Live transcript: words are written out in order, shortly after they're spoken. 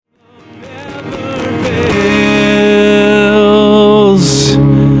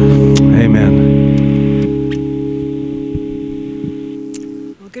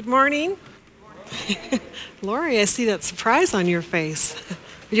I see that surprise on your face.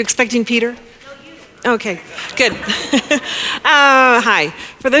 Are you expecting Peter? Okay, good. Hi.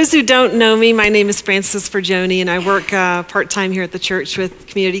 For those who don't know me, my name is Frances Forgione, and I work part-time here at the church with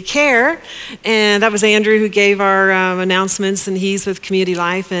Community Care. And that was Andrew who gave our announcements, and he's with Community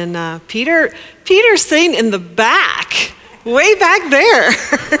Life. And Peter's sitting in the back, way back there.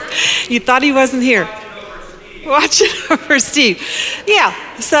 You thought he wasn't here. Watching over Steve. Yeah,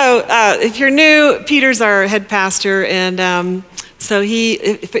 so if you're new, Peter's our head pastor, and so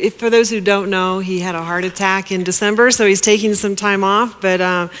if for those who don't know, he had a heart attack in December, so he's taking some time off,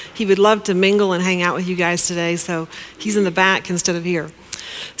 but he would love to mingle and hang out with you guys today, so he's in the back instead of here.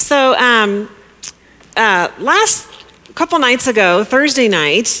 So last couple nights ago, Thursday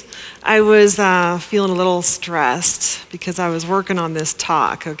night, I was feeling a little stressed because I was working on this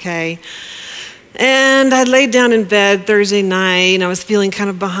talk, okay? And I laid down in bed Thursday night, and I was feeling kind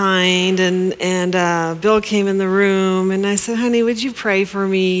of behind, and Bill came in the room, and I said, honey, would you pray for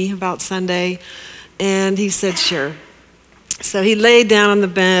me about Sunday? And he said, sure. So he laid down on the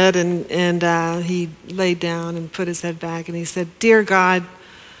bed, and he laid down and put his head back, and he said, dear God,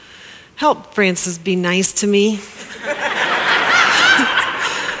 help Frances be nice to me.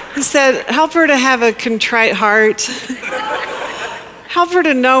 He said, help her to have a contrite heart. Help her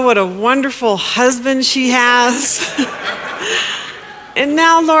to know what a wonderful husband she has. And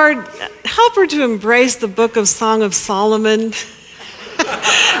now, Lord, help her to embrace the book of Song of Solomon.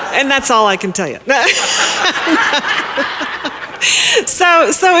 And that's all I can tell you.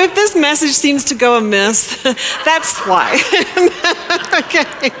 So if this message seems to go amiss, that's why. Okay.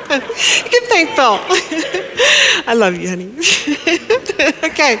 You can thank Bill. I love you, honey.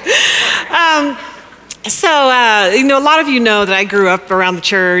 Okay. So, a lot of you know that I grew up around the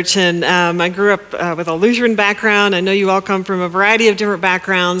church, and I grew up with a Lutheran background. I know you all come from a variety of different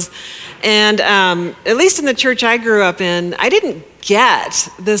backgrounds. And at least in the church I grew up in, I didn't get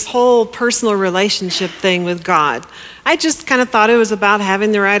this whole personal relationship thing with God. I just kind of thought it was about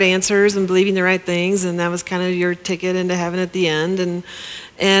having the right answers and believing the right things, and that was kind of your ticket into heaven at the end.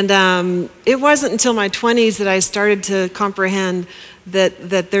 And it wasn't until my 20s that I started to comprehend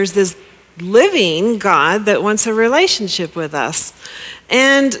that there's this living God that wants a relationship with us.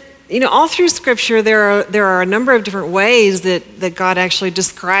 And all through Scripture there are a number of different ways that God actually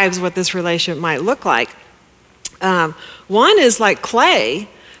describes what this relationship might look like. One is like clay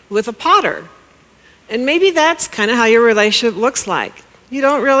with a potter. And maybe that's kind of how your relationship looks like. You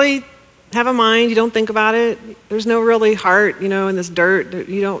don't really have a mind, you don't think about it. There's no really heart, in this dirt.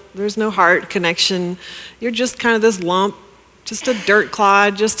 There's no heart connection. You're just kind of this lump, just a dirt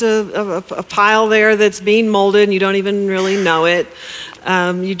clod, just a pile there that's being molded, and you don't even really know it.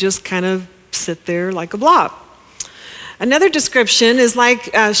 You just kind of sit there like a blob. Another description is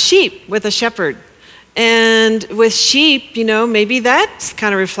like sheep with a shepherd. And with sheep, maybe that's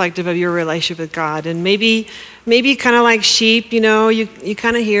kind of reflective of your relationship with God. And maybe kind of like sheep, you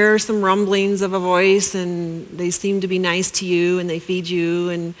kind of hear some rumblings of a voice, and they seem to be nice to you, and they feed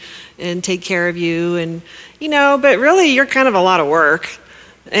you and take care of you. And, but really you're kind of a lot of work,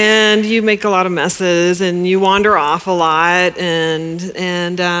 and you make a lot of messes, and you wander off a lot, and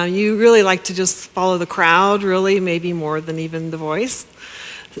you really like to just follow the crowd, really, maybe more than even the voice.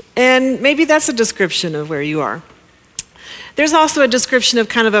 And maybe that's a description of where you are. There's also a description of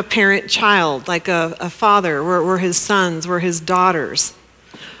kind of a parent-child, like a father. We're his sons, we're his daughters.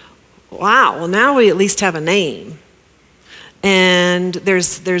 Wow, well now we at least have a name. And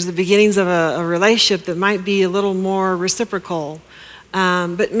there's the beginnings of a relationship that might be a little more reciprocal.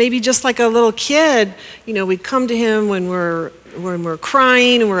 But maybe just like a little kid, we come to him when we're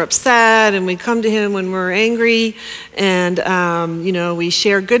crying and we're upset, and we come to him when we're angry, and we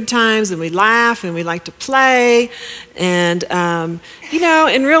share good times, and we laugh, and we like to play, and and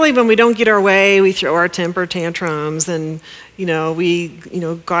really when we don't get our way, we throw our temper tantrums, and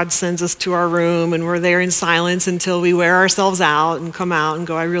God sends us to our room, and we're there in silence until we wear ourselves out and come out and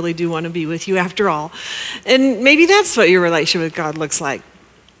go, I really do want to be with you after all. And maybe that's what your relationship with God looks like.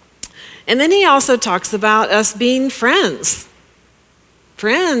 And then he also talks about us being friends.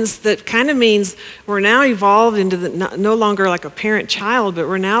 Friends, that kind of means we're now evolved into no longer like a parent-child, but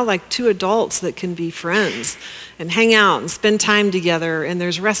we're now like two adults that can be friends and hang out and spend time together, and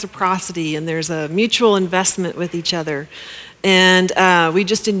there's reciprocity, and there's a mutual investment with each other. And we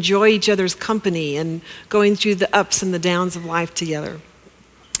just enjoy each other's company and going through the ups and the downs of life together.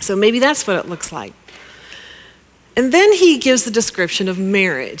 So maybe that's what it looks like. And then he gives the description of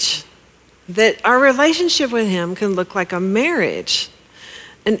marriage, that our relationship with him can look like a marriage,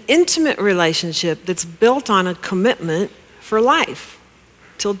 an intimate relationship that's built on a commitment for life,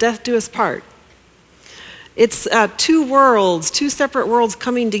 till death do us part. It's two worlds, two separate worlds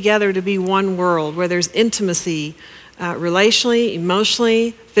coming together to be one world where there's intimacy, relationally,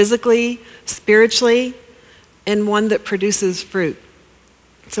 emotionally, physically, spiritually, and one that produces fruit.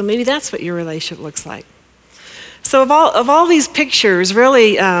 So maybe that's what your relationship looks like. So of all these pictures,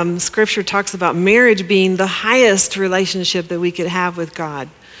 really, Scripture talks about marriage being the highest relationship that we could have with God.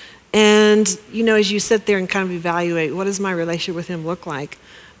 And, as you sit there and kind of evaluate, what does my relationship with Him look like?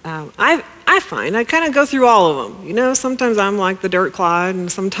 I find I kind of go through all of them. Sometimes I'm like the dirt clod, and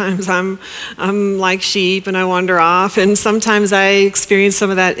sometimes I'm like sheep and I wander off, and sometimes I experience some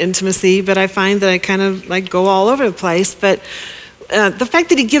of that intimacy, but I find that I kind of like go all over the place. But the fact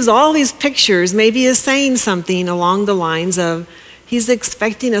that He gives all these pictures maybe is saying something along the lines of He's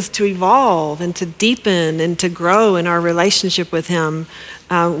expecting us to evolve and to deepen and to grow in our relationship with Him,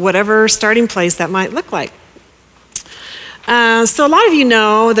 whatever starting place that might look like. So a lot of you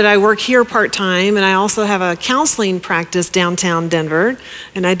know that I work here part-time, and I also have a counseling practice downtown Denver,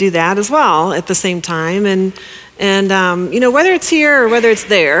 and I do that as well at the same time. And whether it's here or whether it's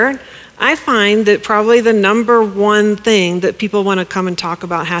there, I find that probably the number one thing that people want to come and talk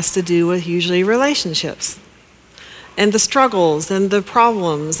about has to do with usually relationships and the struggles and the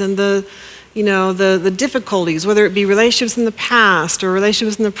problems and the difficulties, whether it be relationships in the past or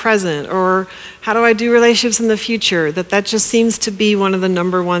relationships in the present, or how do I do relationships in the future, that just seems to be one of the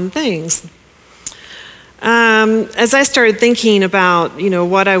number one things. As I started thinking about,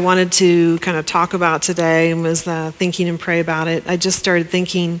 what I wanted to kind of talk about today and was thinking and pray about it, I just started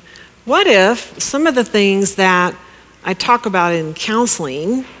thinking, what if some of the things that I talk about in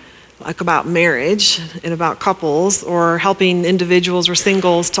counseling, like about marriage and about couples or helping individuals or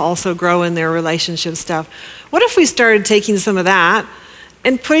singles to also grow in their relationship stuff, what if we started taking some of that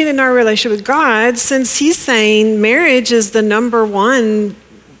and putting it in our relationship with God, since He's saying marriage is the number one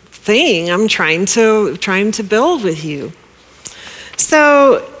thing I'm trying to build with you.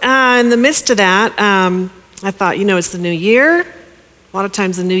 So in the midst of that, I thought, it's the new year. A lot of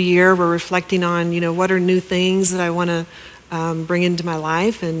times the new year we're reflecting on, what are new things that I want to bring into my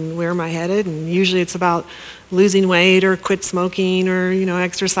life and where am I headed? And usually it's about losing weight or quit smoking or,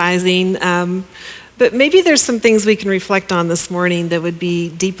 exercising. But maybe there's some things we can reflect on this morning that would be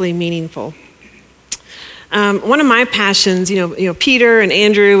deeply meaningful. One of my passions, Peter and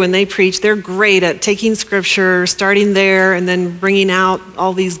Andrew, when they preach, they're great at taking Scripture, starting there, and then bringing out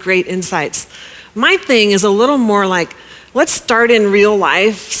all these great insights. My thing is a little more like, let's start in real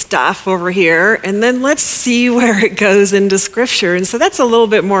life stuff over here, and then let's see where it goes into Scripture. And so that's a little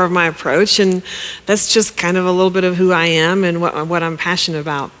bit more of my approach, and that's just kind of a little bit of who I am and what I'm passionate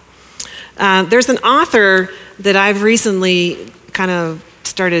about. There's an author that I've recently kind of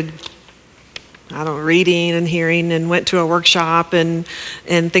started reading and hearing, and went to a workshop and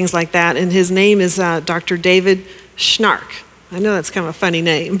things like that, and his name is Dr. David Schnark. I know that's kind of a funny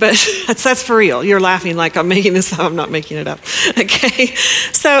name, but that's for real. You're laughing like I'm making this up. I'm not making it up. Okay.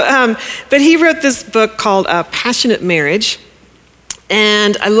 So, but he wrote this book called Passionate Marriage.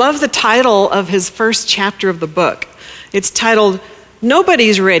 And I love the title of his first chapter of the book. It's titled,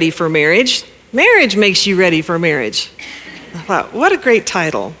 Nobody's Ready for Marriage. Marriage Makes You Ready for Marriage. I thought, what a great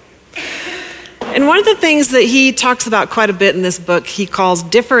title. And one of the things that he talks about quite a bit in this book, he calls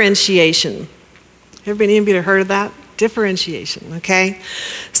differentiation. Anybody heard of that? Differentiation, okay?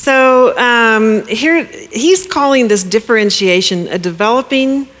 So here he's calling this differentiation a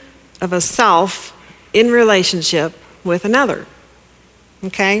developing of a self in relationship with another,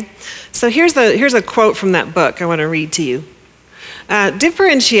 okay? So here's a quote from that book I want to read to you.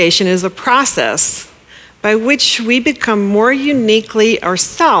 Differentiation is a process by which we become more uniquely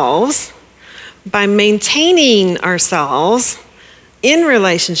ourselves by maintaining ourselves in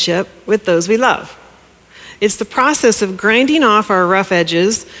relationship with those we love. It's the process of grinding off our rough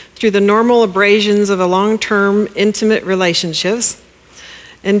edges through the normal abrasions of a long-term intimate relationships.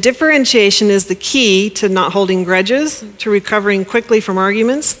 And differentiation is the key to not holding grudges, to recovering quickly from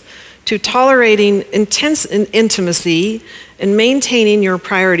arguments, to tolerating intense intimacy, and maintaining your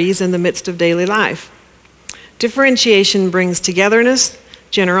priorities in the midst of daily life. Differentiation brings togetherness,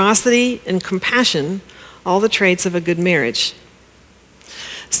 generosity, and compassion, all the traits of a good marriage.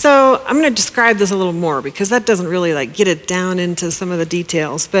 So I'm going to describe this a little more because that doesn't really get it down into some of the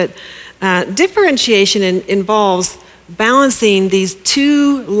details. But differentiation involves balancing these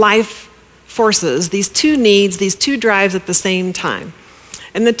two life forces, these two needs, these two drives at the same time.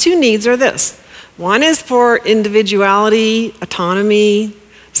 And the two needs are this. One is for individuality, autonomy,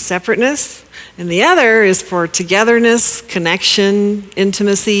 separateness, and the other is for togetherness, connection,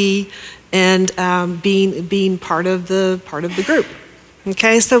 intimacy, and being part of the group.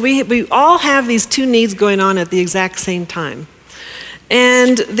 Okay, so we all have these two needs going on at the exact same time.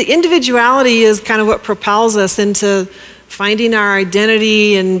 And the individuality is kind of what propels us into finding our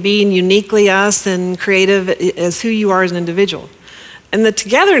identity and being uniquely us and creative as who you are as an individual. And the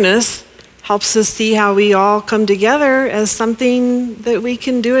togetherness helps us see how we all come together as something that we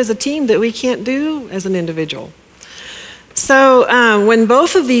can do as a team that we can't do as an individual. So when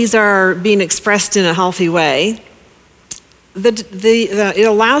both of these are being expressed in a healthy way, it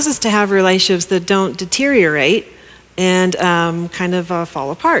allows us to have relationships that don't deteriorate and kind of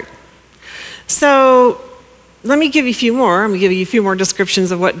fall apart. So let me give you a few more. I'm going to give you a few more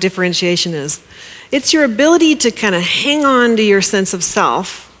descriptions of what differentiation is. It's your ability to kind of hang on to your sense of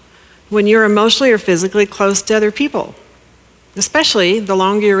self when you're emotionally or physically close to other people, especially the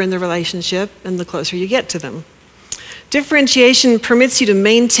longer you're in the relationship and the closer you get to them. Differentiation permits you to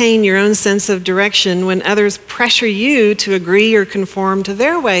maintain your own sense of direction when others pressure you to agree or conform to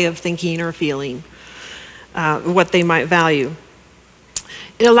their way of thinking or feeling, what they might value.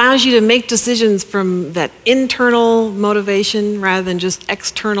 It allows you to make decisions from that internal motivation rather than just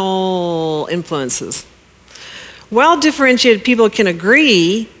external influences. Well-differentiated people can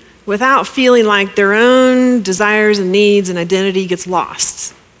agree without feeling like their own desires and needs and identity gets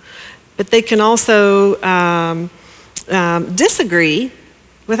lost. But they can also disagree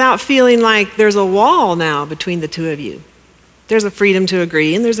without feeling like there's a wall now between the two of you. There's a freedom to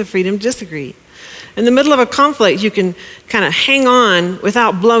agree and there's a freedom to disagree. In the middle of a conflict, you can kind of hang on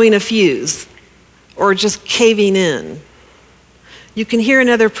without blowing a fuse or just caving in. You can hear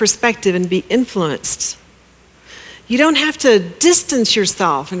another perspective and be influenced. You don't have to distance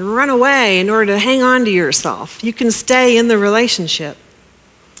yourself and run away in order to hang on to yourself. You can stay in the relationship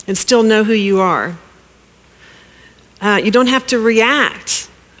and still know who you are. You don't have to react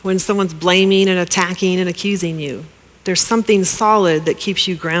when someone's blaming and attacking and accusing you. There's something solid that keeps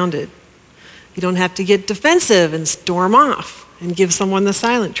you grounded. You don't have to get defensive and storm off and give someone the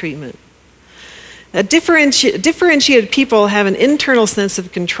silent treatment. Differentiated people have an internal sense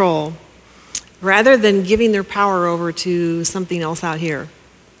of control rather than giving their power over to something else out here.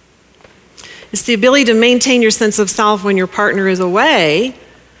 It's the ability to maintain your sense of self when your partner is away,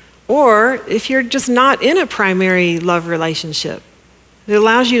 or if you're just not in a primary love relationship. It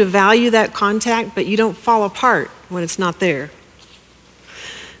allows you to value that contact, but you don't fall apart when it's not there.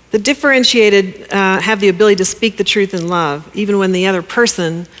 The differentiated have the ability to speak the truth in love, even when the other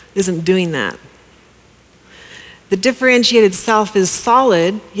person isn't doing that. The differentiated self is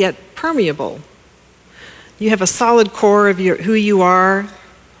solid, yet permeable. You have a solid core of who you are,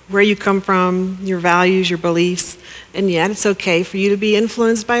 where you come from, your values, your beliefs, and yet it's okay for you to be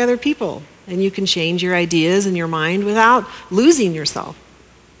influenced by other people, and you can change your ideas and your mind without losing yourself.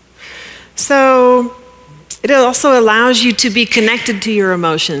 So it also allows you to be connected to your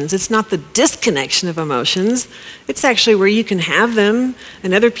emotions. It's not the disconnection of emotions. It's actually where you can have them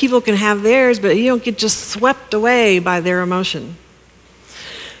and other people can have theirs, but you don't get just swept away by their emotion.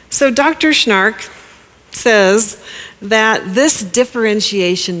 So Dr. Schnarch says that this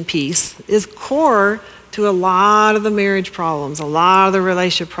differentiation piece is core to a lot of the marriage problems, a lot of the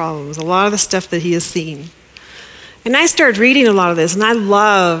relationship problems, a lot of the stuff that he has seen. And I started reading a lot of this, and I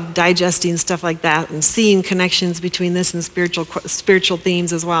love digesting stuff like that and seeing connections between this and spiritual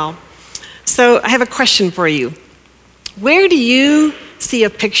themes as well. So I have a question for you. Where do you see a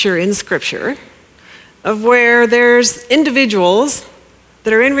picture in Scripture of where there's individuals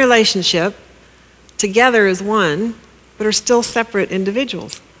that are in relationship together as one, but are still separate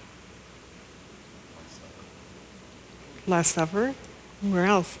individuals? Last Supper? Where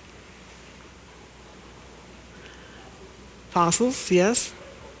else? Apostles, yes.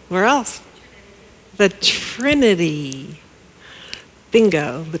 Where else? The Trinity.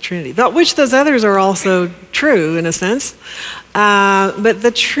 Bingo, the Trinity. Which those others are also true in a sense. But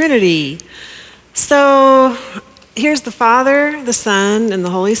the Trinity. So here's the Father, the Son, and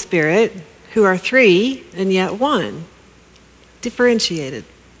the Holy Spirit, who are three and yet one. Differentiated.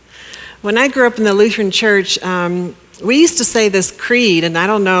 When I grew up in the Lutheran Church, we used to say this creed, and I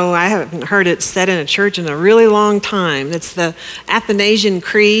don't know, I haven't heard it said in a church in a really long time. It's the Athanasian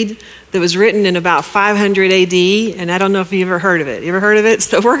Creed that was written in about 500 AD, and I don't know if you've ever heard of it. You ever heard of it?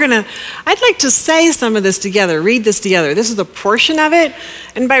 So I'd like to say some of this together, read this together. This is a portion of it,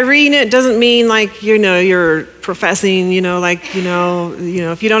 and by reading it doesn't mean like, you're professing, if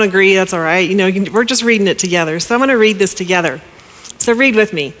you don't agree, that's all right. We're just reading it together. So I'm going to read this together. So read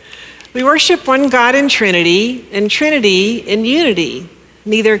with me. We worship one God in Trinity, and Trinity in unity,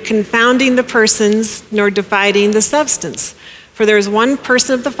 neither confounding the persons nor dividing the substance. For there is one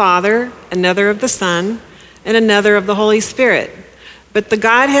person of the Father, another of the Son, and another of the Holy Spirit, But the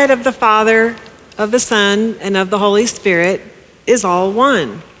Godhead of the Father, of the Son, and of the Holy Spirit is all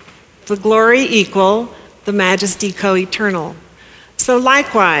one. The glory equal, the majesty co-eternal. So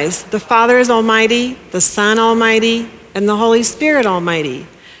likewise, the Father is almighty, the Son almighty, and the Holy Spirit almighty.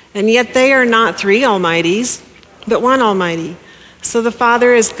 And yet they are not three almighties, but one almighty. So the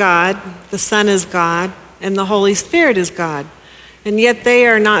Father is God, the Son is God, and the Holy Spirit is God. And yet they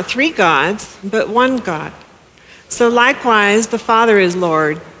are not three gods, but one God. So likewise, the Father is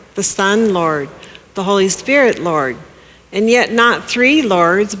Lord, the Son Lord, the Holy Spirit Lord. And yet not three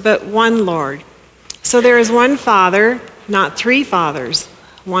Lords, but one Lord. So there is one Father, not three fathers.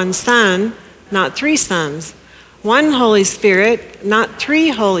 One Son, not three sons. One Holy Spirit, not three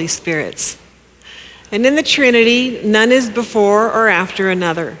Holy Spirits. And in the Trinity, none is before or after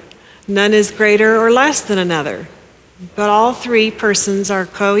another. None is greater or less than another. But all three persons are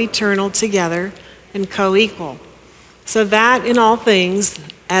co-eternal together and co-equal. So that in all things,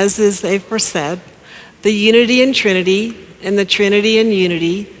 as is therefore said, the unity in Trinity and the Trinity in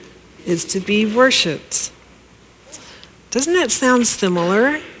unity is to be worshipped. Doesn't that sound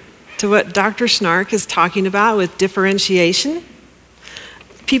similar to what Dr. Schnark is talking about with differentiation?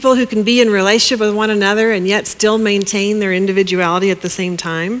 People who can be in relationship with one another and yet still maintain their individuality at the same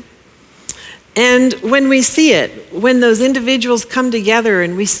time. And when we see it, when those individuals come together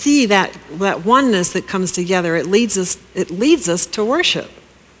and we see that oneness that comes together, it leads us to worship.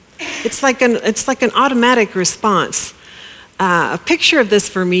 It's like an automatic response. A picture of this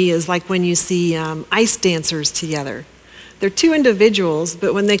for me is like when you see ice dancers together. They're two individuals,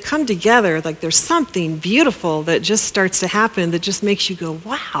 but when they come together, like there's something beautiful that just starts to happen that just makes you go,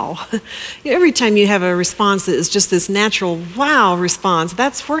 wow. Every time you have a response that is just this natural wow response,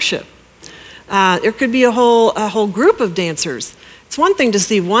 that's worship. There could be a whole group of dancers. It's one thing to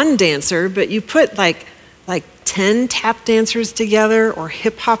see one dancer, but you put like 10 tap dancers together or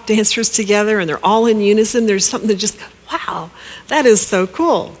hip hop dancers together and they're all in unison. There's something that just, wow, that is so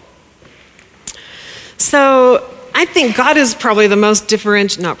cool. So I think God is probably the most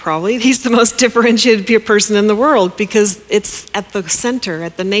he's the most differentiated person in the world because it's at the center,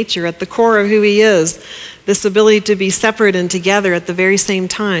 at the nature, at the core of who he is, this ability to be separate and together at the very same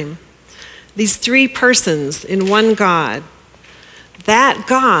time. These three persons in one God. That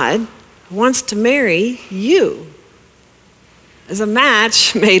God wants to marry you as a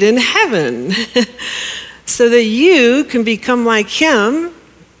match made in heaven so that you can become like him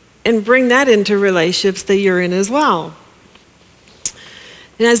and bring that into relationships that you're in as well.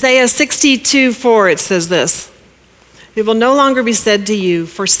 In Isaiah 62:4, it says this: "It will no longer be said to you,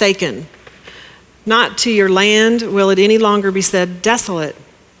 forsaken. Not to your land will it any longer be said, desolate.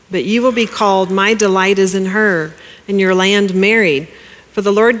 But you will be called, my delight is in her, and your land married. For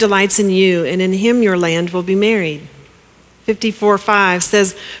the Lord delights in you, and in him your land will be married." 54:5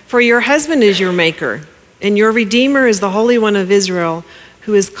 says, "For your husband is your maker, and your Redeemer is the Holy One of Israel,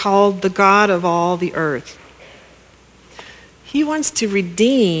 who is called the God of all the earth." He wants to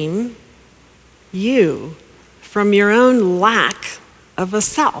redeem you from your own lack of a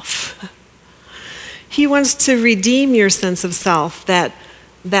self. He wants to redeem your sense of self, that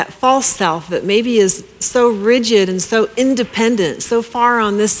false self that maybe is so rigid and so independent, so far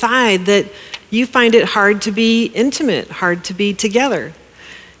on this side that you find it hard to be intimate, hard to be together.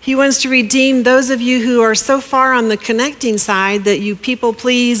 He wants to redeem those of you who are so far on the connecting side that you people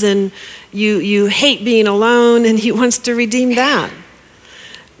please and you hate being alone, and he wants to redeem that.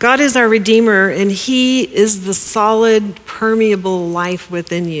 God is our Redeemer, and he is the solid, permeable life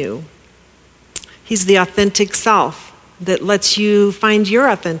within you. He's the authentic self that lets you find your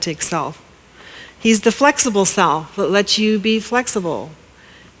authentic self. He's the flexible self that lets you be flexible.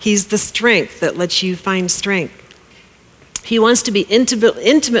 He's the strength that lets you find strength. He wants to be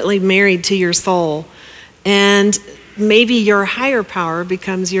intimately married to your soul, and maybe your higher power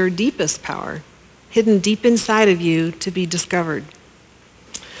becomes your deepest power, hidden deep inside of you to be discovered.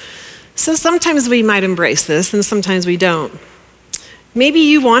 So sometimes we might embrace this, and sometimes we don't. Maybe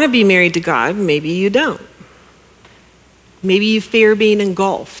you want to be married to God, maybe you don't. Maybe you fear being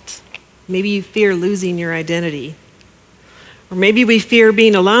engulfed. Maybe you fear losing your identity. Or maybe we fear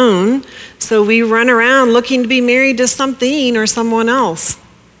being alone, so we run around looking to be married to something or someone else.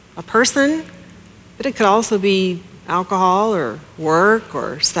 A person, but it could also be alcohol or work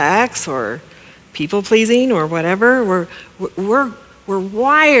or sex or people-pleasing or whatever. We're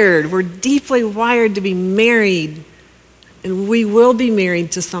wired, we're deeply wired to be married, and we will be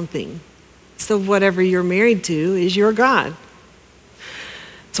married to something. So whatever you're married to is your God.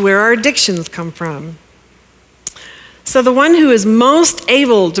 It's where our addictions come from. So the one who is most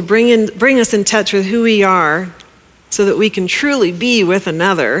able to bring us in touch with who we are so that we can truly be with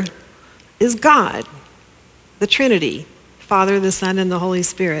another is God, the Trinity, Father, the Son, and the Holy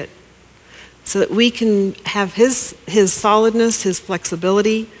Spirit, so that we can have his solidness, his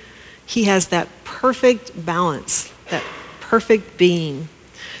flexibility. He has that perfect balance, that perfect being.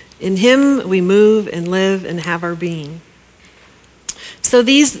 In him we move and live and have our being. So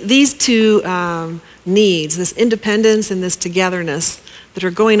these two needs, this independence and this togetherness that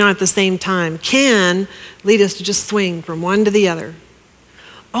are going on at the same time, can lead us to just swing from one to the other.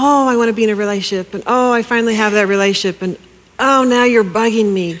 Oh, I want to be in a relationship, and oh, I finally have that relationship, and oh, now you're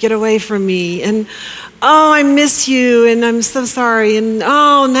bugging me, get away from me, and oh, I miss you, and I'm so sorry, and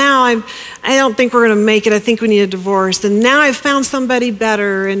oh, now I don't think we're going to make it, I think we need a divorce, and now I've found somebody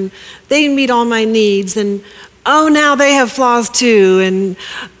better, and they meet all my needs, and oh, now they have flaws too, and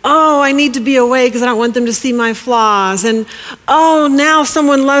oh, I need to be away because I don't want them to see my flaws, and oh, now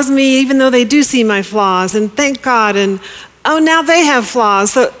someone loves me even though they do see my flaws, and thank God, and oh, now they have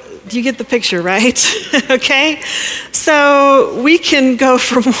flaws. So you get the picture, right? Okay? So we can go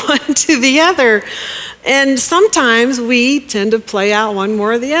from one to the other. And sometimes we tend to play out one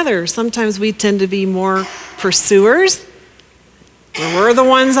more or the other. Sometimes we tend to be more pursuers, where we're the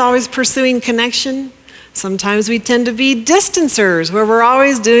ones always pursuing connection. Sometimes we tend to be distancers, where we're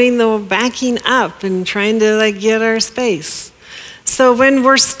always doing the backing up and trying to get our space. So when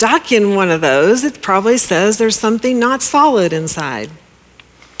we're stuck in one of those, it probably says there's something not solid inside.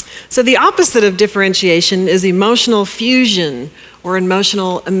 So the opposite of differentiation is emotional fusion, or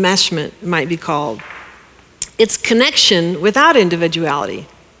emotional enmeshment, it might be called. It's connection without individuality.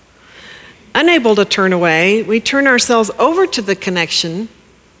 Unable to turn away, we turn ourselves over to the connection,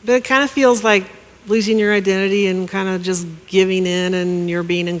 but it kind of feels like losing your identity and kind of just giving in, and you're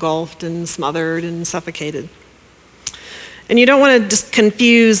being engulfed and smothered and suffocated. And you don't want to just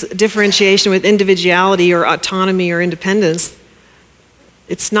confuse differentiation with individuality or autonomy or independence.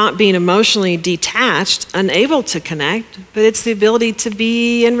 It's not being emotionally detached, unable to connect, but it's the ability to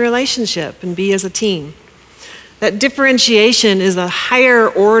be in relationship and be as a team. That differentiation is a higher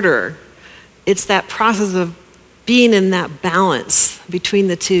order. It's that process of being in that balance between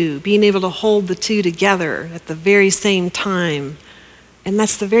the two, being able to hold the two together at the very same time. And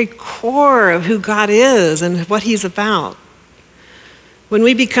that's the very core of who God is and what he's about. When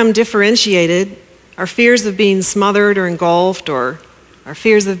we become differentiated, our fears of being smothered or engulfed, or our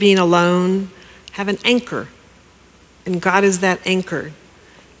fears of being alone, have an anchor. And God is that anchor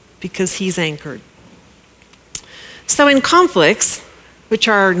because he's anchored. So in conflicts, which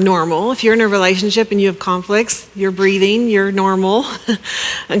are normal, if you're in a relationship and you have conflicts, you're breathing, you're normal,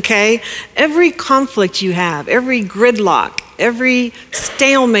 okay? Every conflict you have, every gridlock, every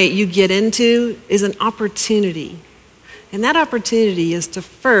stalemate you get into is an opportunity. And that opportunity is to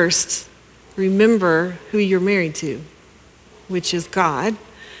first remember who you're married to, which is God,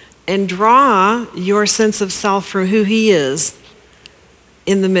 and draw your sense of self from who he is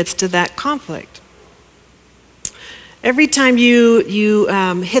in the midst of that conflict. Every time you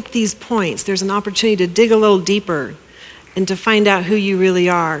hit these points, there's an opportunity to dig a little deeper and to find out who you really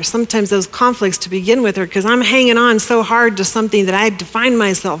are. Sometimes those conflicts to begin with are because I'm hanging on so hard to something that I define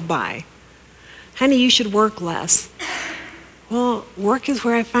myself by. Honey, you should work less. Well, work is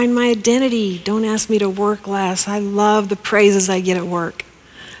where I find my identity. Don't ask me to work less. I love the praises I get at work.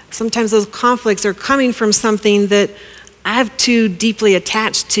 Sometimes those conflicts are coming from something that I've too deeply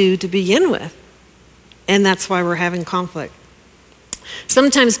attached to begin with. And that's why we're having conflict.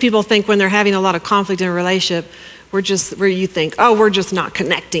 Sometimes people think when they're having a lot of conflict in a relationship, where you think, oh, we're just not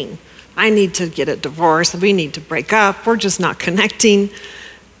connecting. I need to get a divorce. We need to break up. We're just not connecting.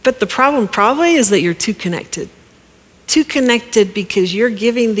 But the problem probably is that you're too connected. Too connected because you're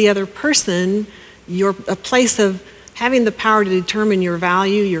giving the other person a place of having the power to determine your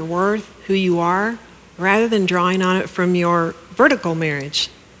value, your worth, who you are, rather than drawing on it from your vertical marriage.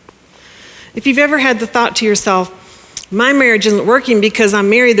 If you've ever had the thought to yourself, my marriage isn't working because I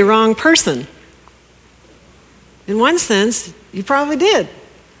married the wrong person. In one sense, you probably did,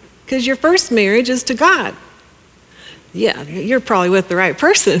 because your first marriage is to God. Yeah, you're probably with the right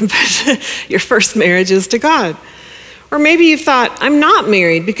person, but your first marriage is to God. Or maybe you thought, I'm not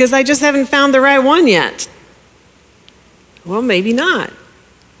married because I just haven't found the right one yet. Well, maybe not.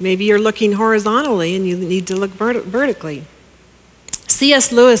 Maybe you're looking horizontally and you need to look vertically.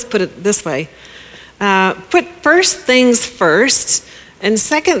 C.S. Lewis put it this way, put first things first and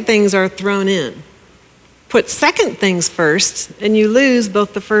second things are thrown in. Put second things first and you lose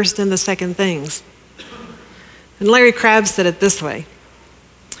both the first and the second things. And Larry Crabb said it this way,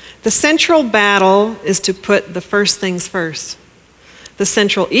 the central battle is to put the first things first. The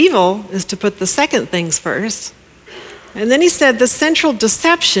central evil is to put the second things first. And then he said the central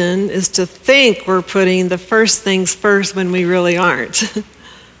deception is to think we're putting the first things first when we really aren't.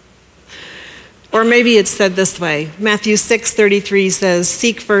 Or maybe it's said this way. Matthew 6:33 says,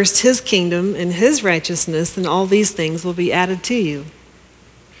 "Seek first his kingdom and his righteousness, and all these things will be added to you."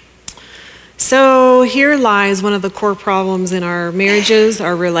 So here lies one of the core problems in our marriages,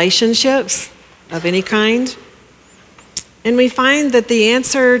 our relationships of any kind. And we find that the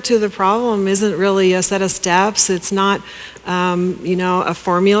answer to the problem isn't really a set of steps. It's not, a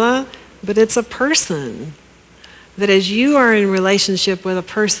formula, but it's a person. That as you are in relationship with a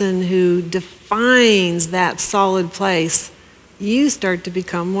person who defines that solid place, you start to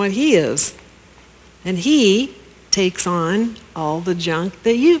become what he is. And he takes on all the junk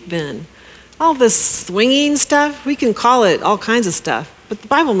that you've been. All this swinging stuff, we can call it all kinds of stuff, but the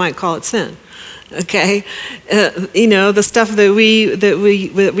Bible might call it sin. Okay, the stuff that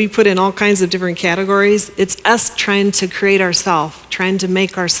we put in all kinds of different categories. It's us trying to create ourselves, trying to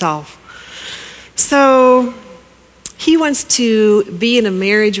make ourselves. So he wants to be in a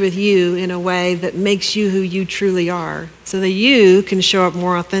marriage with you in a way that makes you who you truly are, so that you can show up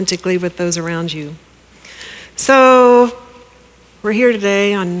more authentically with those around you. So we're here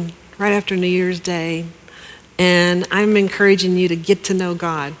today on right after New Year's Day, and I'm encouraging you to get to know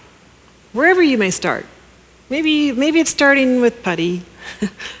God. Wherever you may start. Maybe it's starting with putty.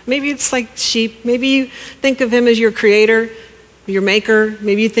 Maybe it's like sheep. Maybe you think of him as your creator, your maker.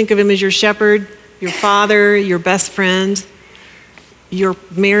 Maybe you think of him as your shepherd, your father, your best friend, your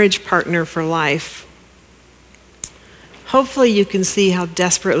marriage partner for life. Hopefully you can see how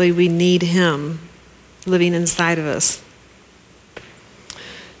desperately we need him living inside of us.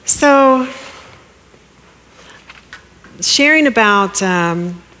 So, sharing about...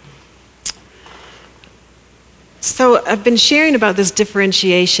 So I've been sharing about this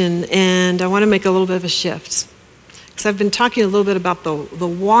differentiation, and I want to make a little bit of a shift. Because I've been talking a little bit about the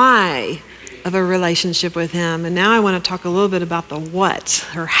why of a relationship with him, and now I want to talk a little bit about the what,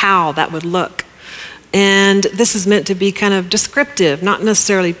 or how that would look. And this is meant to be kind of descriptive, not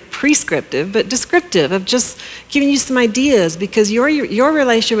necessarily prescriptive, but descriptive, of just giving you some ideas, because your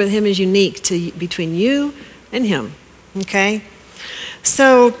relationship with him is unique between you and him, okay?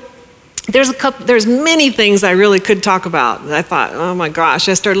 So there's many things I really could talk about. I thought, oh my gosh,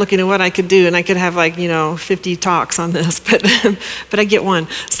 I started looking at what I could do, and I could have 50 talks on this, but I get one.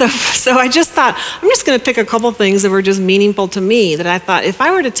 So I just thought, I'm just going to pick a couple things that were just meaningful to me, that I thought, if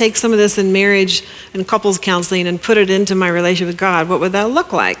I were to take some of this in marriage and couples counseling and put it into my relationship with God, what would that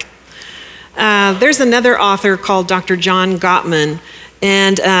look like? There's another author called Dr. John Gottman,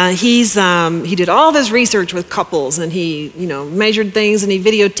 and he did all this research with couples, and he measured things, and he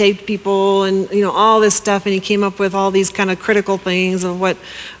videotaped people, and all this stuff, and he came up with all these kind of critical things of what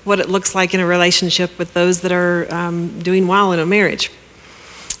it looks like in a relationship with those that are doing well in a marriage.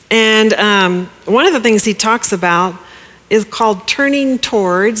 And one of the things he talks about is called turning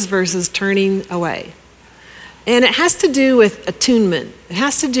towards versus turning away. And it has to do with attunement. It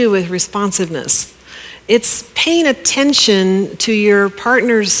has to do with responsiveness. It's paying attention to your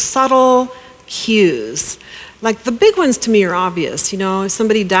partner's subtle cues. Like the big ones to me are obvious. If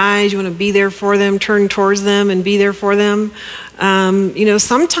somebody dies, you want to be there for them, turn towards them and be there for them.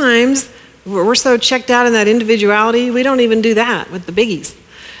 Sometimes we're so checked out in that individuality, we don't even do that with the biggies.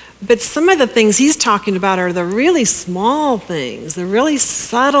 But some of the things he's talking about are the really small things, the really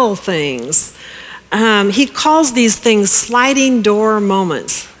subtle things. He calls these things sliding door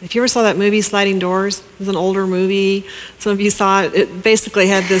moments. If you ever saw that movie, Sliding Doors, it was an older movie. Some of you saw it. It basically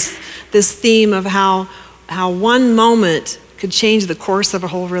had this theme of how one moment could change the course of a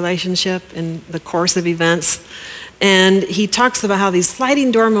whole relationship and the course of events. And he talks about how these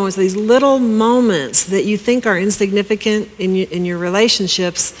sliding door moments, these little moments that you think are insignificant in your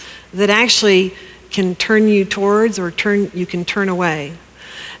relationships, that actually can turn you towards or you can turn away.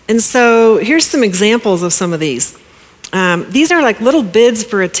 And so here's some examples of some of these. These are like little bids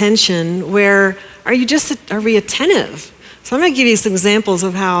for attention where are we attentive? So I'm going to give you some examples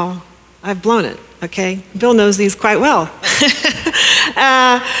of how I've blown it, okay? Bill knows these quite well.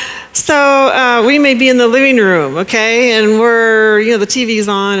 So we may be in the living room, okay? And the TV's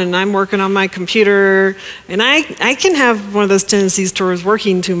on and I'm working on my computer, and I can have one of those tendencies towards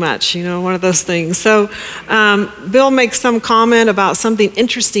working too much, one of those things. So Bill makes some comment about something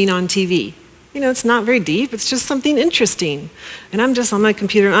interesting on TV. It's not very deep, it's just something interesting. And I'm just on my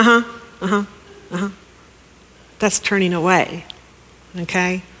computer, That's turning away,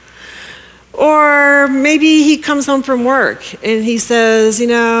 okay? Or maybe he comes home from work and he says,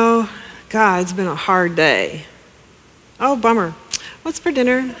 God, it's been a hard day. Oh, bummer. What's for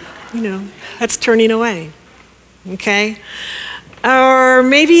dinner? That's turning away. okay? Or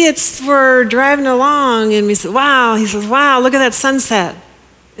maybe it's we're driving along and he says, wow, look at that sunset.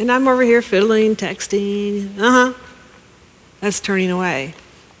 And I'm over here fiddling, texting, that's turning away.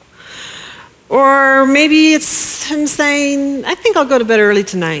 Or maybe it's him saying, I think I'll go to bed early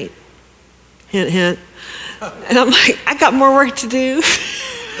tonight. Hint, hint. And I'm like, I got more work to do.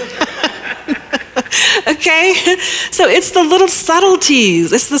 Okay? So it's the little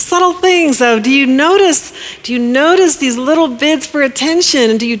subtleties. It's the subtle things of, do you notice these little bids for attention,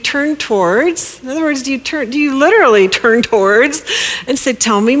 and do you turn towards? In other words, do you literally turn towards and say,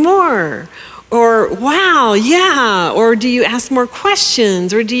 tell me more? Or, wow, yeah. Or do you ask more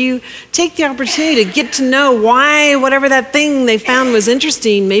questions? Or do you take the opportunity to get to know why whatever that thing they found was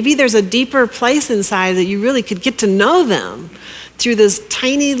interesting? Maybe there's a deeper place inside that you really could get to know them through this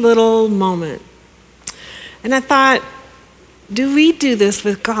tiny little moment. And I thought, do we do this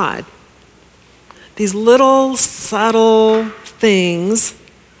with God? These little subtle things,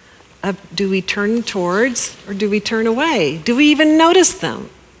 do we turn towards or do we turn away? Do we even notice them?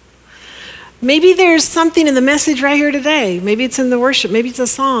 Maybe there's something in the message right here today. Maybe it's in the worship. Maybe it's a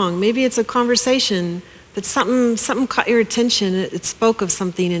song. Maybe it's a conversation that something caught your attention. It spoke of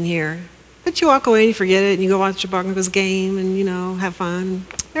something in here. But you walk away and you forget it and you go watch the Broncos game and, have fun.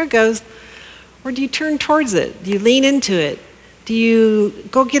 There it goes. Or do you turn towards it? Do you lean into it? Do you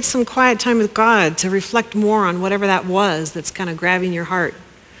go get some quiet time with God to reflect more on whatever that was that's kind of grabbing your heart?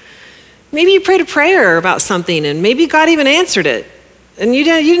 Maybe you prayed a prayer about something and maybe God even answered it. And you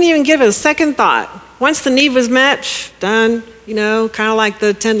didn't even give it a second thought. Once the need was met, done, kind of like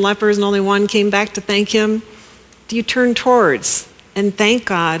the 10 lepers and only one came back to thank him. Do you turn towards and thank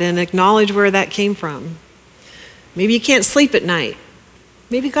God and acknowledge where that came from? Maybe you can't sleep at night.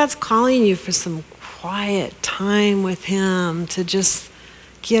 Maybe God's calling you for some quiet time with him to just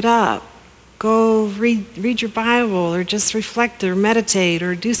get up, go read your Bible or just reflect or meditate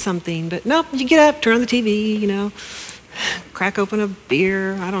or do something. But nope, you get up, turn on the TV, crack open a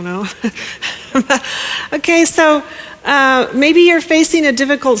beer, I don't know. Okay, so maybe you're facing a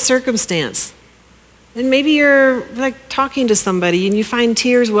difficult circumstance. And maybe you're like talking to somebody and you find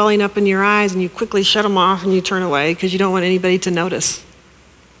tears welling up in your eyes and you quickly shut them off and you turn away because you don't want anybody to notice.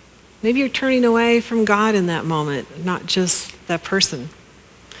 Maybe you're turning away from God in that moment, not just that person.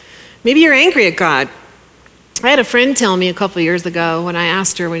 Maybe you're angry at God. I had a friend tell me a couple of years ago when I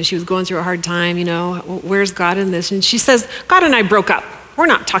asked her when she was going through a hard time, where's God in this? And she says, God and I broke up. We're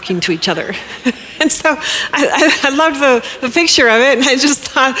not talking to each other. And so I loved the picture of it. And I just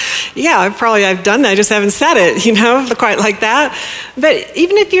thought, yeah, I've done that. I just haven't said it, quite like that. But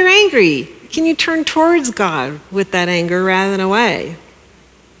even if you're angry, can you turn towards God with that anger rather than away?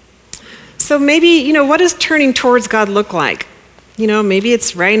 So maybe, what does turning towards God look like? Maybe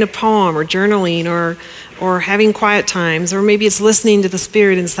it's writing a poem or journaling or having quiet times, or maybe it's listening to the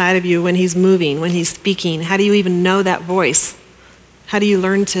Spirit inside of you when he's moving, when he's speaking. How do you even know that voice? How do you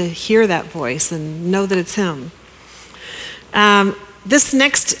learn to hear that voice and know that it's him? This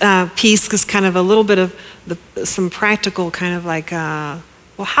next piece is kind of a little bit of some practical kind of like,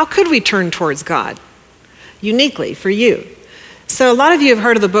 how could we turn towards God uniquely for you? So a lot of you have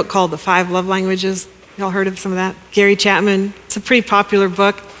heard of the book called The 5 Love Languages. Y'all heard of some of that? Gary Chapman. It's a pretty popular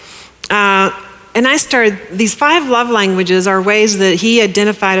book. And I started, these 5 love languages are ways that he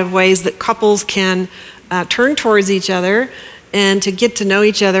identified of ways that couples can turn towards each other and to get to know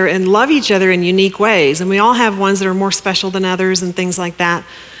each other and love each other in unique ways. And we all have ones that are more special than others and things like that.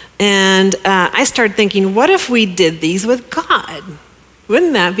 And I started thinking, what if we did these with God?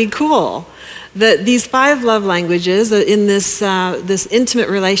 Wouldn't that be cool? That these 5 love languages in this intimate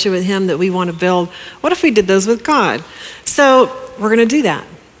relationship with him that we want to build, what if we did those with God? So we're going to do that.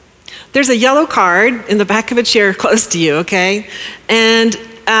 There's a yellow card in the back of a chair close to you, okay? And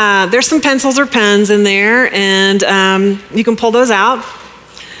there's some pencils or pens in there, and you can pull those out.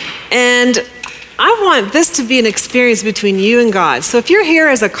 And I want this to be an experience between you and God. So if you're here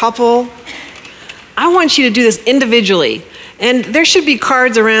as a couple, I want you to do this individually. And there should be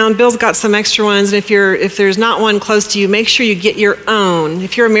cards around. Bill's got some extra ones. And if there's not one close to you, make sure you get your own.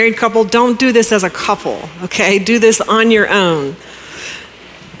 If you're a married couple, don't do this as a couple, okay? Do this on your own.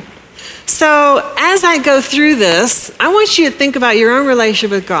 So as I go through this, I want you to think about your own relationship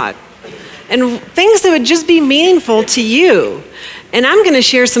with God and things that would just be meaningful to you. And I'm going to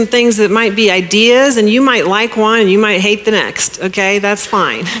share some things that might be ideas, and you might like one and you might hate the next, okay? That's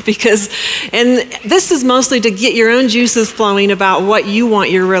fine. And this is mostly to get your own juices flowing about what you want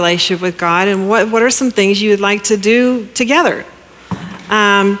your relationship with God and what are some things you would like to do together.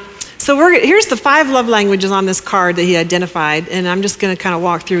 So here's the 5 love languages on this card that he identified, and I'm just going to kind of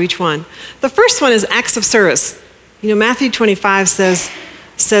walk through each one. The first one is acts of service. Matthew 25 says,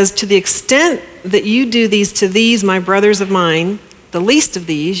 to the extent that you do these to these, my brothers of mine, the least of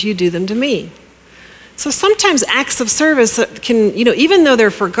these, you do them to me. So sometimes acts of service can, even though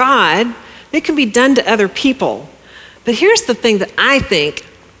they're for God, they can be done to other people. But here's the thing that I think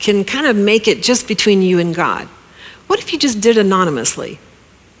can kind of make it just between you and God. What if you just did anonymously?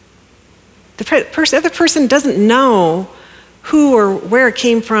 The other person doesn't know who or where it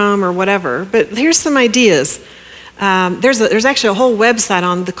came from or whatever, but here's some ideas. There's actually a whole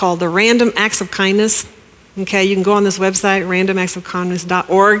website called the Random Acts of Kindness. Okay, you can go on this website,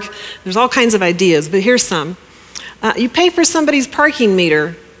 randomactsofkindness.org. There's all kinds of ideas, but here's some. You pay for somebody's parking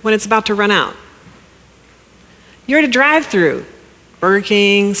meter when it's about to run out. You're at a drive-through, Burger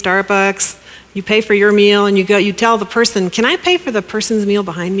King, Starbucks. You pay for your meal, and you tell the person, can I pay for the person's meal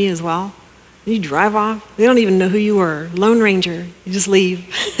behind me as well? And you drive off. They don't even know who you were. Lone Ranger. You just leave.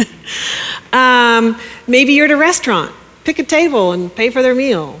 Maybe you're at a restaurant. Pick a table and pay for their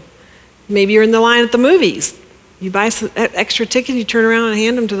meal. Maybe you're in the line at the movies. You buy some extra tickets, you turn around and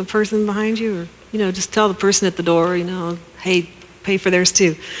hand them to the person behind you, or just tell the person at the door, hey, pay for theirs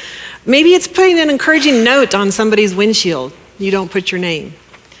too. Maybe it's putting an encouraging note on somebody's windshield. You don't put your name.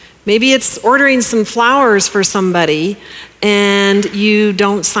 Maybe it's ordering some flowers for somebody and you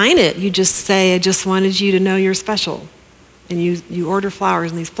don't sign it. You just say, I just wanted you to know you're special. And you order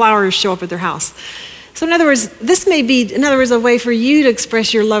flowers, and these flowers show up at their house. So in other words, this may be, a way for you to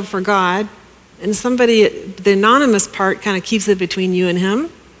express your love for God, and the anonymous part kind of keeps it between you and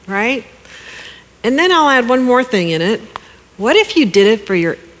him, right? And then I'll add one more thing in it. What if you did it for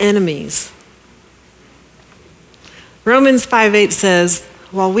your enemies? Romans 5:8 says,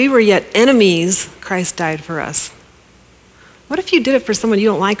 while we were yet enemies, Christ died for us. What if you did it for someone you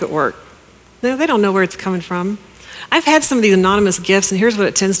don't like at work? No, they don't know where it's coming from. I've had some of these anonymous gifts, and here's what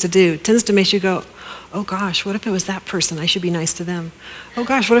it tends to do. It tends to make you go, oh gosh, what if it was that person? I should be nice to them. Oh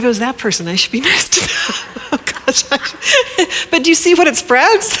gosh, what if it was that person? I should be nice to them. Oh gosh. But do you see what it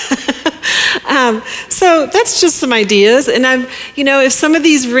spreads? So that's just some ideas. And if some of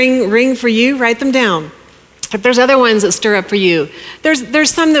these ring for you, write them down. If there's other ones that stir up for you, there's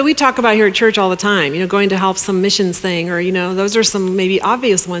some that we talk about here at church all the time, going to help some missions thing, or, those are some maybe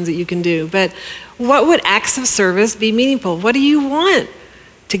obvious ones that you can do. But what would acts of service be meaningful? What do you want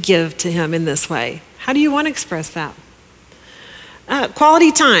to give to him in this way? How do you want to express that?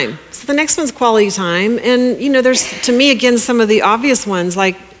 Quality time. So the next one's quality time. And, there's, to me, again, some of the obvious ones,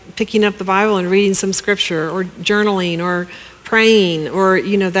 like picking up the Bible and reading some scripture, or journaling, or praying, or,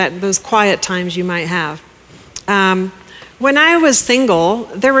 those quiet times you might have. When I was single,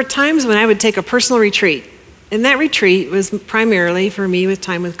 there were times when I would take a personal retreat. And that retreat was primarily for me with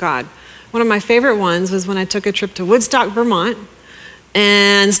time with God. One of my favorite ones was when I took a trip to Woodstock, Vermont,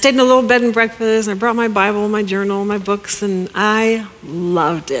 and stayed in a little bed and breakfast. And I brought my Bible, my journal, my books, and I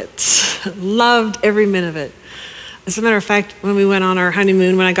loved it. Loved every minute of it. As a matter of fact, when we went on our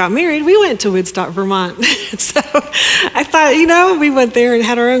honeymoon, when I got married, we went to Woodstock, Vermont. So I thought, we went there and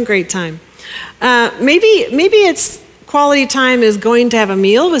had our own great time. Maybe it's quality time is going to have a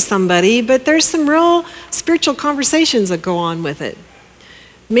meal with somebody, but there's some real spiritual conversations that go on with it.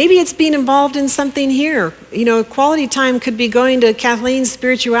 Maybe it's being involved in something here. Quality time could be going to Kathleen's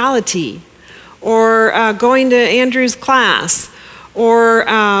spirituality, or going to Andrew's class, or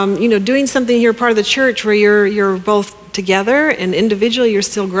doing something here, part of the church, where you're both together and individually you're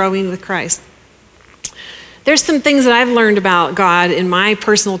still growing with Christ. There's some things that I've learned about God in my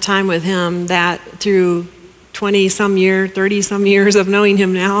personal time with him that through 20-some years, 30-some years of knowing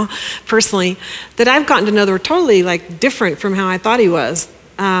him now personally, that I've gotten to know that were totally different from how I thought he was.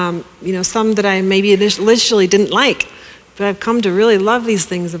 Some that I maybe initially didn't like, but I've come to really love these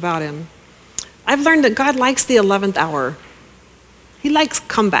things about him. I've learned that God likes the 11th hour. He likes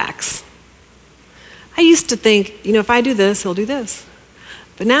comebacks. I used to think, if I do this, he'll do this.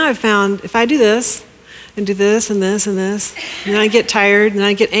 But now I've found if I do this, and do this and this and this, and then I get tired, and then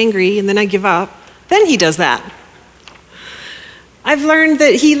I get angry, and then I give up, then he does that. I've learned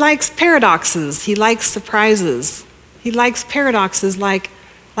that he likes paradoxes. He likes surprises. He likes paradoxes like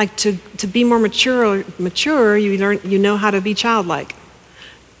to be more mature, you know how to be childlike.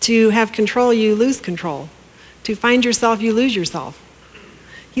 To have control, you lose control. To find yourself, you lose yourself.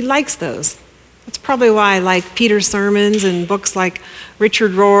 He likes those. That's probably why I like Peter's sermons and books like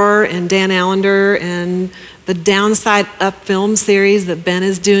Richard Rohr and Dan Allender and the Downside Up film series that Ben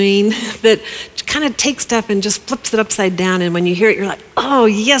is doing, that kind of takes stuff and just flips it upside down, and when you hear it, you're like, oh,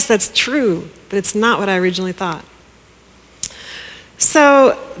 yes, that's true, but it's not what I originally thought.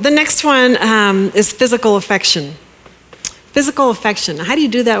 So the next one is physical affection. Physical affection. How do you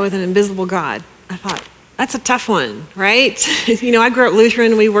do that with an invisible God? I thought, That's a tough one, right? I grew up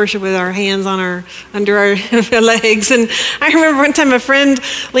Lutheran. We worship with our hands under our legs. And I remember one time a friend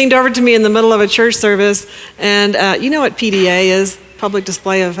leaned over to me in the middle of a church service, and you know what PDA is? Public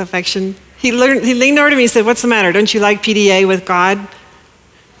display of affection. He leaned over to me and said, "What's the matter? Don't you like PDA with God?"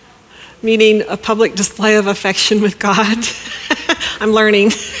 Meaning a public display of affection with God. I'm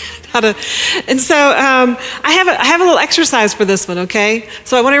learning how to. And so I have a little exercise for this one, okay?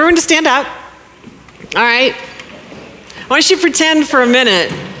 So I want everyone to stand up. All right. I want you to pretend for a minute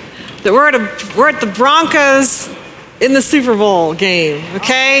that we're at the Broncos in the Super Bowl game,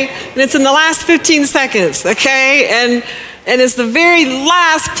 okay? And it's in the last 15 seconds, okay? And it's the very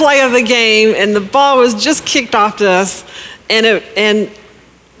last play of the game, and the ball was just kicked off to us, and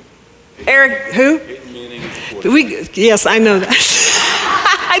Eric, who? Yes, I know that.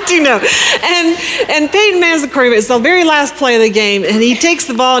 I do know. And Peyton Manning's the quarterback. It's the very last play of the game, and he takes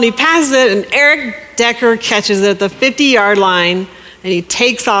the ball and he passes it, and Eric Decker catches it at the 50-yard line, and he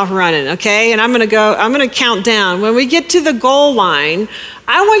takes off running, okay? And I'm going to count down. When we get to the goal line,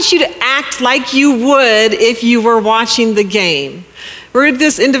 I want you to act like you would if you were watching the game. We're in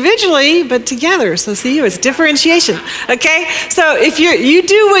this individually, but together. So see, it's differentiation, okay? So if you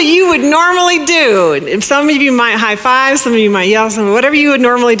do what you would normally do, and some of you might high five, some of you might yell, whatever you would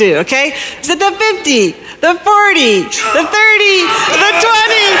normally do, okay? Is it the 50, the 40, the 30, the 20,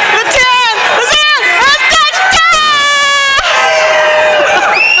 the 10, the 0, the touchdown!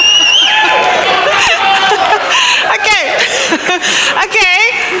 Okay.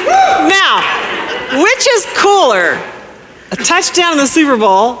 Now, which is cooler? A touchdown in the Super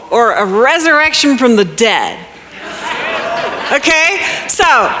Bowl or a resurrection from the dead? Okay? So,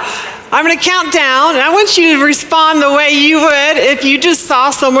 I'm going to count down, and I want you to respond the way you would if you just saw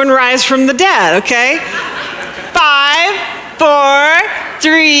someone rise from the dead, okay? 5, 4,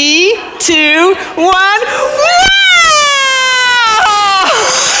 3, 2, 1. Wow!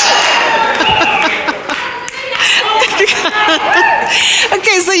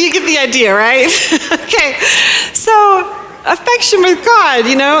 Okay, so you get the idea, right? Okay, so affection with God,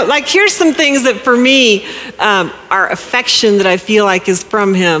 like here's some things that for me are affection that I feel like is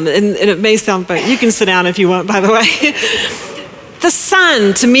from Him. And it may sound, but you can sit down if you want, by the way. The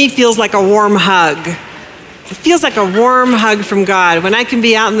sun, to me, feels like a warm hug. It feels like a warm hug from God. When I can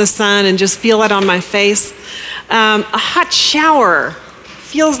be out in the sun and just feel it on my face. A hot shower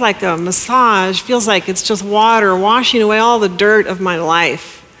feels like a massage, feels like it's just water washing away all the dirt of my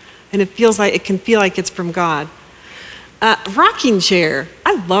life. And it can feel like it's from God. Rocking chair.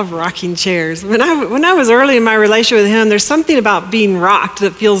 I love rocking chairs. When I was early in my relationship with Him, there's something about being rocked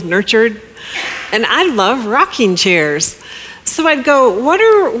that feels nurtured. And I love rocking chairs. So I'd go, what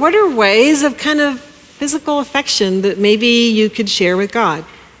are ways of kind of physical affection that maybe you could share with God?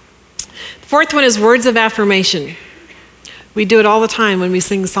 The fourth one is words of affirmation. We do it all the time when we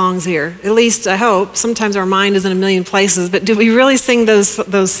sing songs here. At least I hope. Sometimes our mind is in a million places, but do we really sing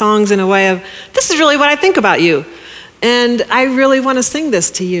those songs in a way of, this is really what I think about you, and I really want to sing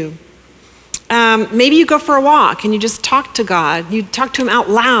this to you. Maybe you go for a walk and you just talk to God. You talk to Him out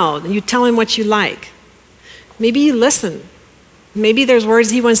loud and you tell Him what you like. Maybe you listen. Maybe there's words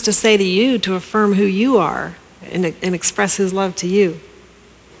He wants to say to you to affirm who you are and express His love to you.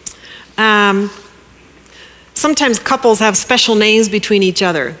 Sometimes couples have special names between each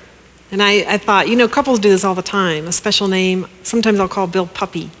other. And I thought, couples do this all the time. A special name. Sometimes I'll call Bill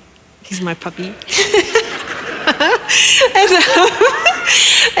Puppy. He's my puppy.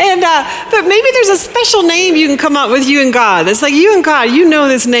 But maybe there's a special name you can come up with, you and God. It's like you and God, you know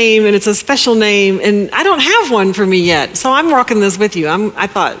this name, and it's a special name, and I don't have one for me yet. So I'm rocking this with you. I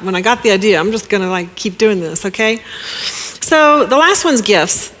thought, when I got the idea, I'm just going to keep doing this, okay? So the last one's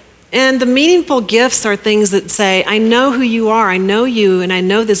gifts. And the meaningful gifts are things that say, I know who you are, I know you, and I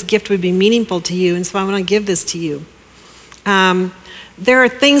know this gift would be meaningful to you, and so I want to give this to you. There are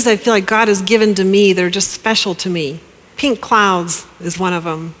things I feel like God has given to me that are just special to me. Pink clouds is one of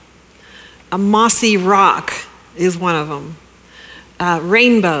them. A mossy rock is one of them.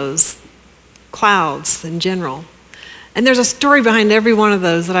 Rainbows, clouds in general. And there's a story behind every one of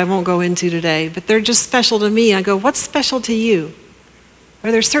those that I won't go into today, but they're just special to me. I go, what's special to you?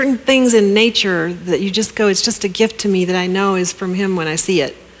 Are there certain things in nature that you just go, it's just a gift to me that I know is from Him when I see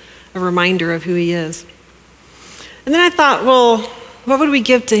it, a reminder of who He is. And then I thought, well, what would we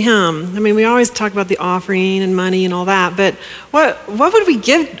give to Him? I mean, we always talk about the offering and money and all that, but what would we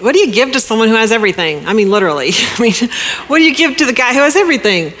give? What do you give to someone who has everything? I mean, literally. I mean, what do you give to the guy who has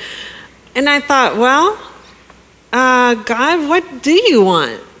everything? And I thought, well, God, what do you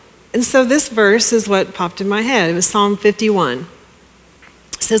want? And so this verse is what popped in my head. It was Psalm 51.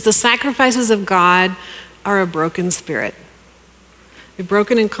 It says, the sacrifices of God are a broken spirit. A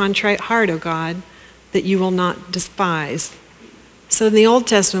broken and contrite heart, O God, that you will not despise. So in the Old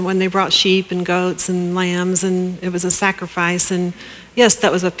Testament, when they brought sheep and goats and lambs, and it was a sacrifice, and yes,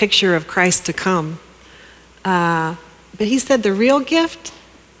 that was a picture of Christ to come. But he said the real gift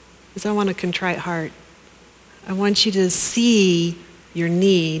is I want a contrite heart. I want you to see your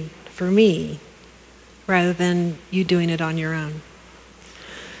need for me rather than you doing it on your own.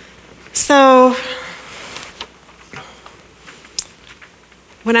 So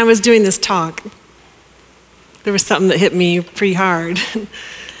when I was doing this talk, there was something that hit me pretty hard,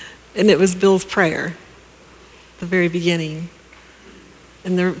 and it was Bill's prayer, the very beginning.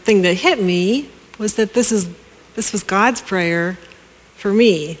 And the thing that hit me was that this was God's prayer for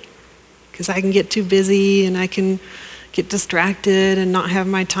me, because I can get too busy and I can get distracted and not have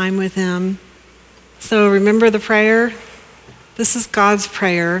my time with him. So remember the prayer? This is God's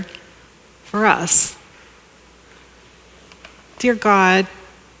prayer for us. Dear God,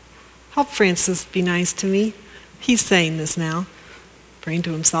 help Francis be nice to me. He's saying this now, praying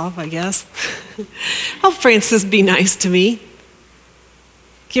to himself, I guess. Help Francis be nice to me.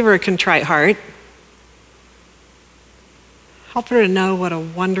 Give her a contrite heart. Help her to know what a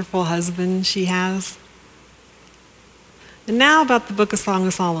wonderful husband she has. And now about the Book of Song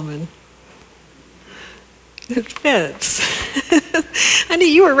of Solomon. It fits. I knew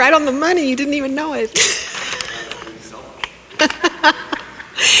you were right on the money. You didn't even know it.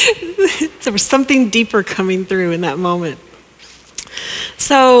 There was something deeper coming through in that moment.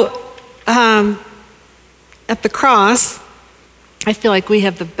 So, at the cross, I feel like we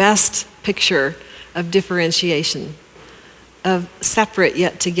have the best picture of differentiation, of separate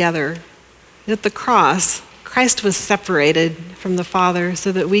yet together. At the cross, Christ was separated from the Father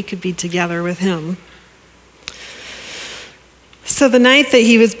so that we could be together with him. So the night that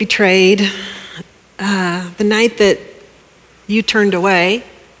he was betrayed, the night that you turned away,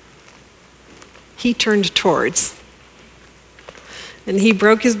 he turned towards. And he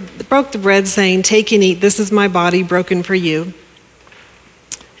broke the bread, saying, "Take and eat, this is my body broken for you."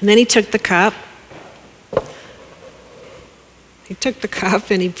 And then he took the cup. He took the cup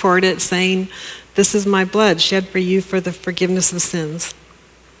and he poured it, saying, "This is my blood shed for you for the forgiveness of sins.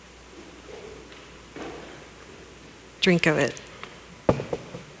 Drink of it."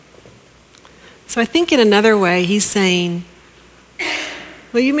 So I think in another way, he's saying,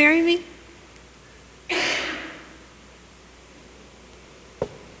 will you marry me?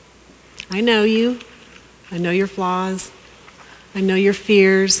 I know you. I know your flaws. I know your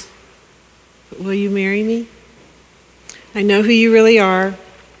fears. But will you marry me? I know who you really are.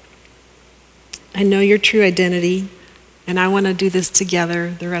 I know your true identity. And I want to do this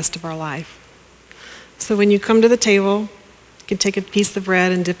together the rest of our life. So when you come to the table, you can take a piece of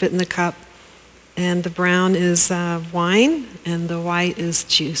bread and dip it in the cup. And the brown is wine and the white is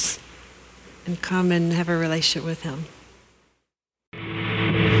juice. And come and have a relationship with him.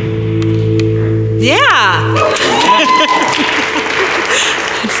 Yeah.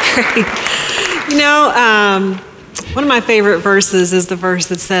 That's great. You know, one of my favorite verses is the verse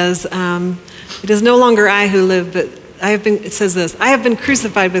that says, it is no longer I who live, but it says this, I have been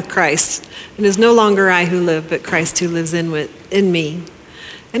crucified with Christ, and it is no longer I who live, but Christ who lives in me.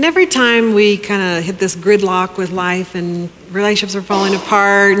 And every time we kind of hit this gridlock with life and relationships are falling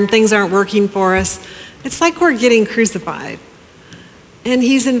apart and things aren't working for us, it's like we're getting crucified. And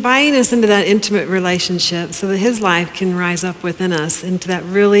he's inviting us into that intimate relationship so that his life can rise up within us into that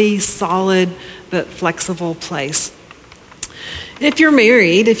really solid but flexible place. And if you're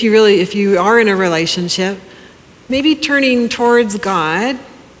married, if you are in a relationship, maybe turning towards God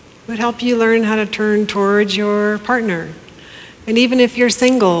would help you learn how to turn towards your partner. And even if you're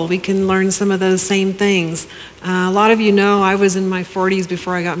single, we can learn some of those same things. A lot of you know I was in my 40s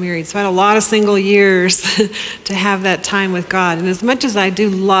before I got married, so I had a lot of single years to have that time with God. And as much as I do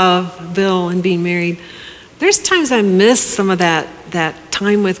love Bill and being married, there's times I miss some of that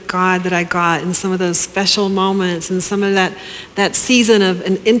time with God that I got and some of those special moments and some of that season of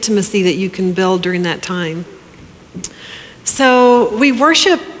an intimacy that you can build during that time. So we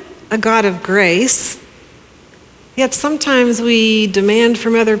worship a God of grace, yet sometimes we demand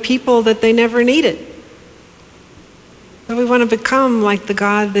from other people that they never needed. But we want to become like the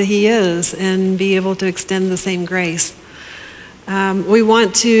God that he is and be able to extend the same grace. We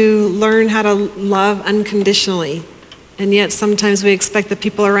want to learn how to love unconditionally, and yet sometimes we expect the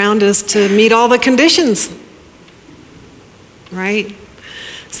people around us to meet all the conditions, right?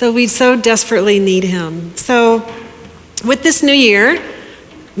 So we so desperately need him. So with this new year,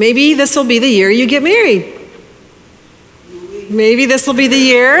 maybe this will be the year you get married. Maybe this will be the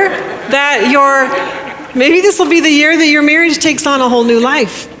year that Maybe this will be the year that your marriage takes on a whole new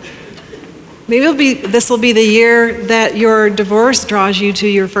life. Maybe this will be the year that your divorce draws you to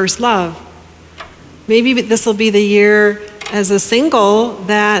your first love. Maybe this will be the year as a single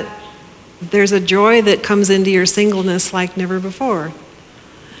that there's a joy that comes into your singleness like never before.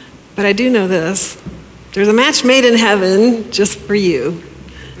 But I do know this. There's a match made in heaven just for you.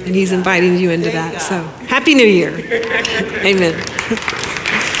 And he's inviting you into that. So, Happy New Year. Amen.